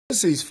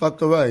This is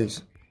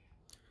factorize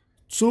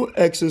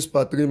 2x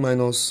power 3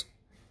 minus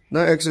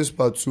 9x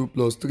power 2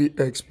 plus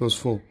 3x plus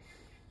 4.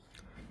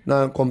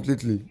 Now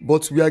completely.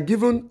 But we are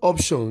given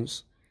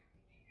options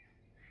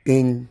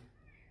in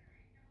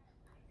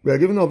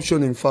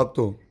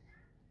factor.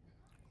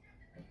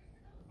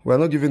 We are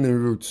not given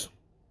in root.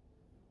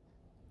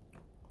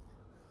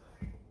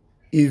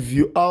 If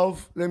you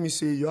have, let me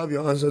say you have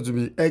your answer to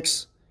be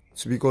x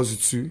to be equal to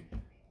 2,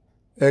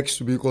 x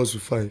to be equal to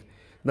 5.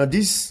 Now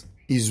this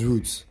is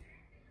root.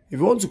 If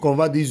you want to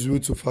convert this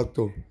root to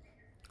factor,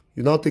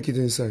 you now take it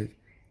inside.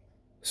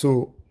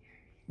 So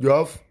you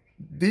have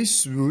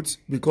this root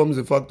becomes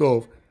a factor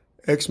of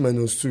x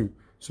minus 2,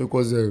 so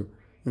equals 0.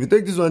 If you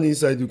take this one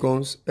inside, it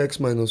becomes x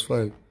minus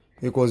 5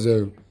 equals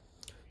 0.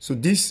 So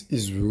this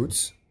is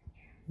root,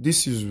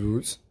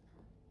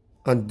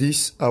 and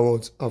these are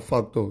what are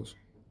factors.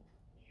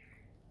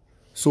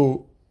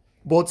 So,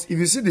 but if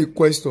you see the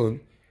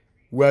question,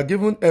 we are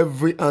given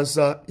every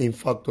answer in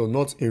factor,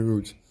 not in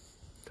root.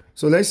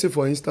 So let's say,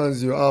 for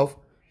instance, you have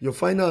your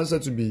final answer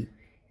to be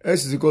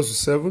x is equal to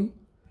 7,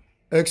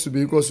 x to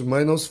be equal to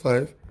minus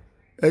 5,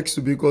 x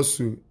to be equal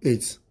to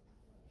 8.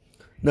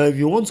 Now, if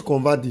you want to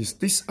convert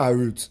these are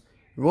roots.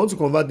 We want to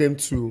convert them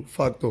to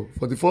factor.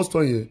 For the first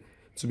one here,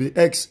 to be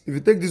x, if you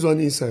take this one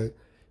inside,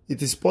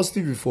 it is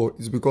positive before,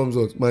 it becomes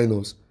what?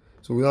 Minus.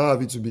 So we now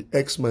have it to be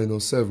x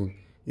minus 7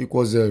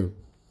 equals 0.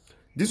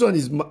 This one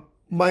is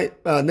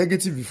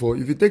negative before.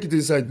 If you take it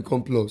inside, it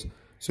becomes plus.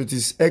 So it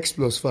is x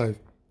plus 5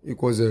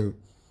 equals 0.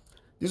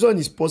 This one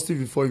is positive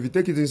before. If you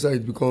take it inside,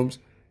 it becomes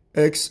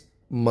x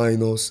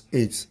minus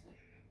 8.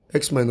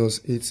 X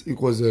minus 8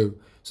 equals 0.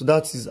 So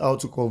that is how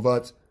to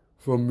convert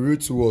from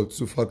root to what?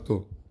 To factor.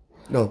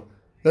 Now,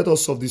 let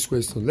us solve this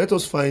question. Let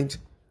us find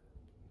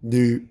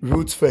the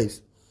root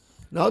first.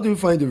 Now, how do you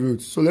find the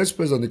root? So let's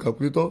press on the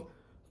calculator,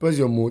 press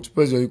your mode,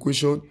 press your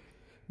equation.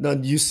 Now,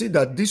 you see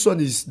that this one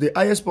is, the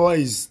highest power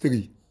is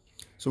 3.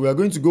 So we are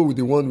going to go with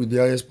the one with the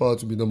highest power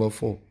to be number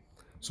 4.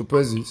 So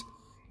press it.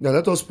 Now,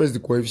 let us press the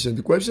coefficient.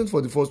 The coefficient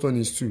for the first one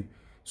is 2.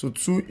 So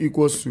 2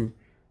 equals to,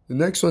 the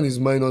next one is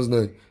minus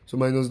 9. So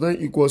minus 9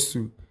 equals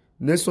to,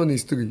 next one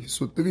is 3.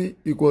 So 3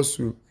 equals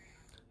to,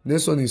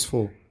 next one is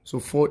 4. So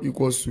 4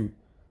 equals to,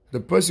 the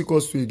press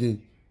equals to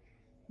again.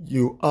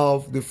 You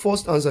have the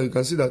first answer. You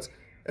can see that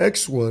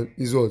x1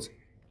 is what?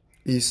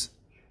 Is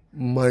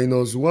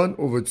minus 1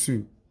 over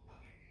 2.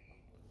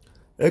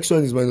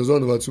 x1 is minus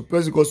 1 over 2.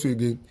 Press equals to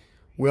again.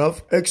 We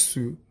have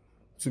x2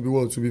 to be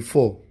what? To be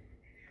 4.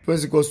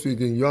 Press equals to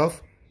again. You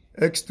have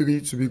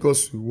x3 to be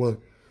equals to 1.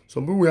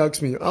 Some people will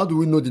ask me, how do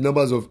we know the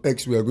numbers of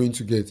x we are going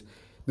to get?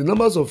 The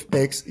numbers of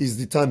x is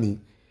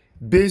determined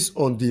based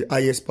on the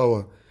highest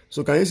power.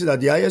 So can you see that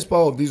the highest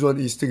power of this one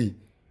is 3?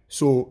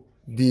 So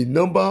the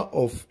number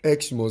of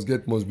x you must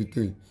get must be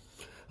 3.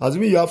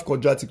 Assuming you have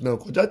quadratic now.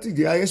 Quadratic,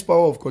 the highest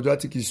power of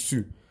quadratic is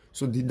 2.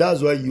 So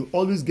that's why you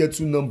always get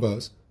 2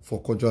 numbers for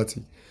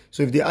quadratic.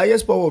 So if the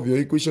highest power of your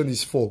equation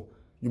is 4,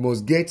 you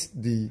must get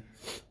the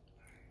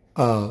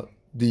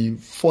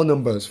 4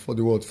 numbers for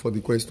the word, for the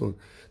question.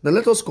 Now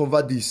let us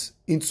convert this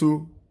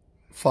into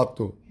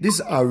factor. These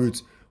are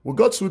roots. We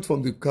got root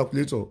from the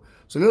calculator.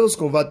 So let us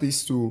convert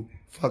this to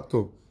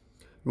factor.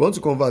 We want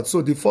to convert.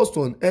 So the first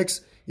one,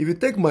 x, if you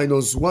take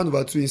minus 1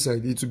 over 2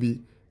 inside, it will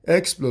be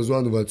x plus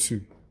 1 over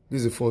 2.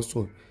 This is the first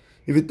one.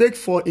 If you take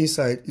 4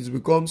 inside, it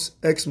becomes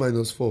x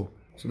minus 4.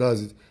 So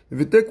that's it. If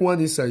you take 1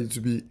 inside, it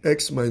will be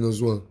x minus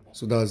 1.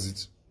 So that's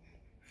it.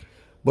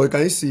 But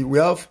can you see, we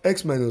have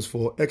x minus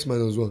 4, x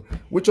minus 1.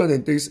 Which one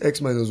entails x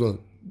minus 1?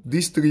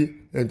 These 3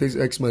 entails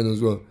x minus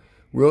 1.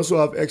 We also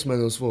have x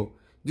minus 4.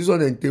 This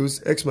one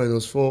entails x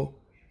minus 4.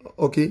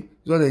 Okay, this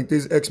one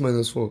entails x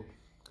minus 4.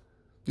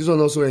 This one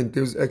also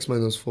entails x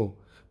minus 4.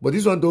 But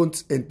this one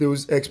don't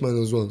entails x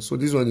minus 1. So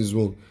this one is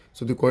wrong.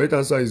 So the correct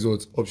answer is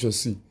what? Option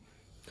C.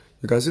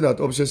 You can see that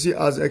option C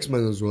has x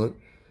minus 1,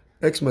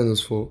 x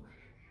minus 4.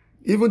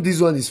 Even this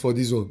one is for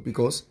this one,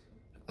 because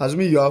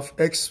assuming you have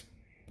x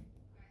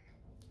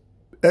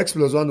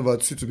plus 1 over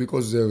 2 to be equal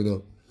to 0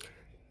 now.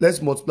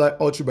 Let's multiply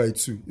all 3 by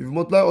 2. If you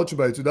multiply all 3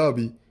 by 2, that will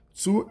be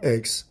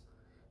 2x.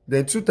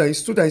 Then 2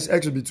 times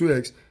x will be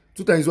 2x.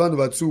 2 times 1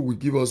 over 2 will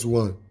give us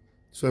 1.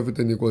 So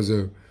everything equals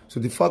 0. So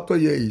the factor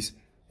here is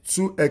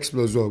 2x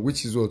plus 1,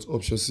 which is what?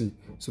 Option C.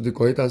 So the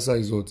correct answer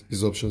is what?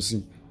 Is option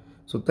C.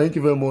 So thank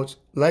you very much.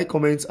 Like,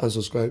 comment, and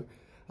subscribe.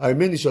 I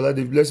remain Ishola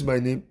David, bless my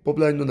name,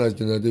 popularly known as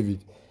General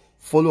David.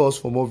 Follow us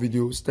for more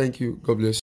videos. Thank you. God bless you.